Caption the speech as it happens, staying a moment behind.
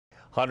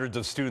Hundreds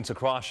of students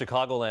across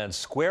Chicagoland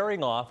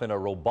squaring off in a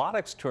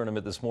robotics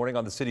tournament this morning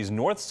on the city's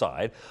north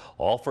side,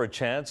 all for a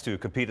chance to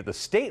compete at the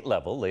state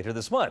level later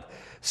this month.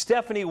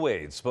 Stephanie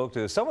Wade spoke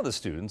to some of the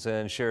students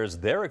and shares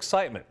their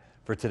excitement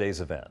for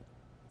today's event.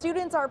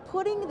 Students are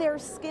putting their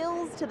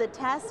skills to the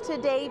test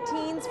today.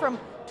 Teens from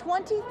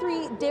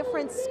 23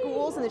 different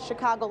schools in the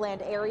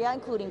Chicagoland area,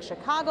 including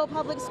Chicago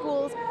Public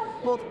Schools,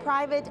 both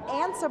private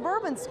and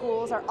suburban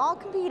schools, are all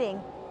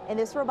competing in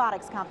this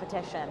robotics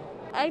competition.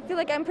 I feel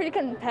like I'm pretty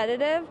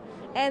competitive,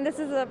 and this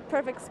is a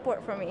perfect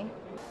sport for me.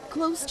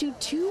 Close to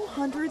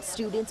 200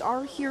 students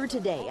are here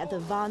today at the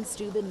Von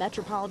Steuben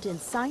Metropolitan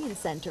Science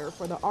Center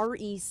for the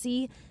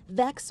REC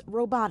VEX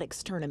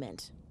Robotics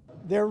Tournament.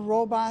 They're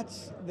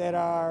robots that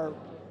are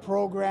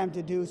programmed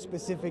to do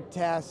specific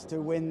tasks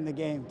to win the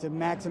game, to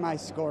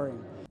maximize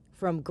scoring.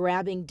 From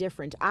grabbing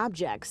different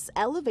objects,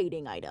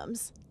 elevating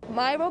items.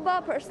 My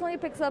robot personally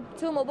picks up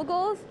 2 mobile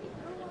goals,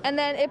 and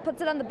then it puts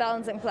it on the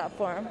balancing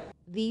platform.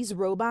 These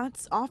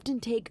robots often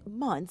take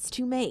months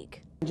to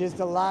make. Just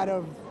a lot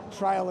of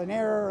trial and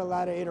error, a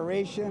lot of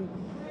iteration,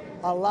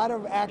 a lot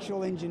of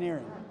actual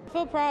engineering. I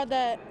feel proud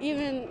that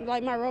even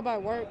like my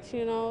robot works,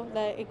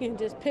 that it can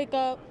just pick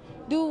up,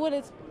 do what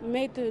it's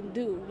made to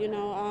do,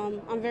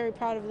 I'm very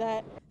proud of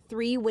that.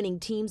 3 winning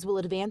teams will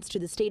advance to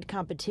the state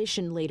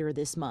competition later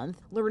this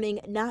month, learning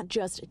not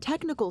just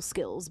technical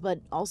skills, but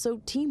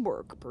also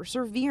teamwork,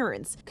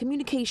 perseverance,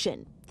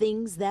 communication,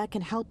 things that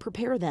can help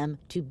prepare them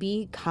to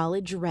be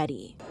college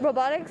ready.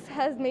 Robotics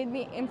has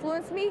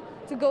influenced me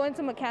to go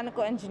into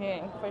mechanical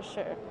engineering for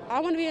sure. I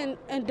want to be an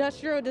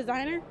industrial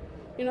designer,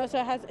 so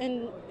it has,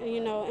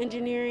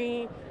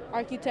 engineering,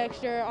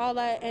 architecture, all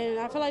that, and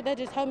I feel like that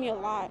just helped me a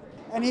lot.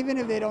 And even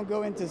if they don't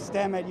go into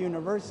STEM at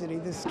university,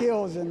 the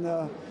skills and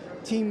the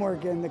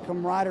teamwork and the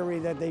camaraderie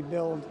that they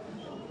build,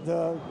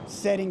 the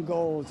setting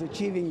goals,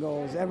 achieving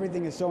goals,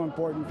 everything is so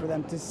important for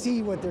them to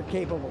see what they're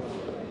capable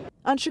of.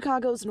 On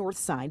Chicago's north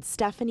side,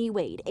 Stephanie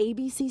Wade,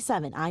 ABC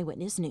 7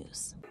 Eyewitness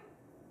News.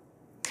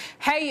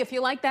 Hey, if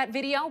you like that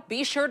video,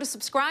 be sure to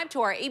subscribe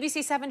to our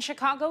ABC 7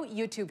 Chicago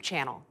YouTube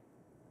channel.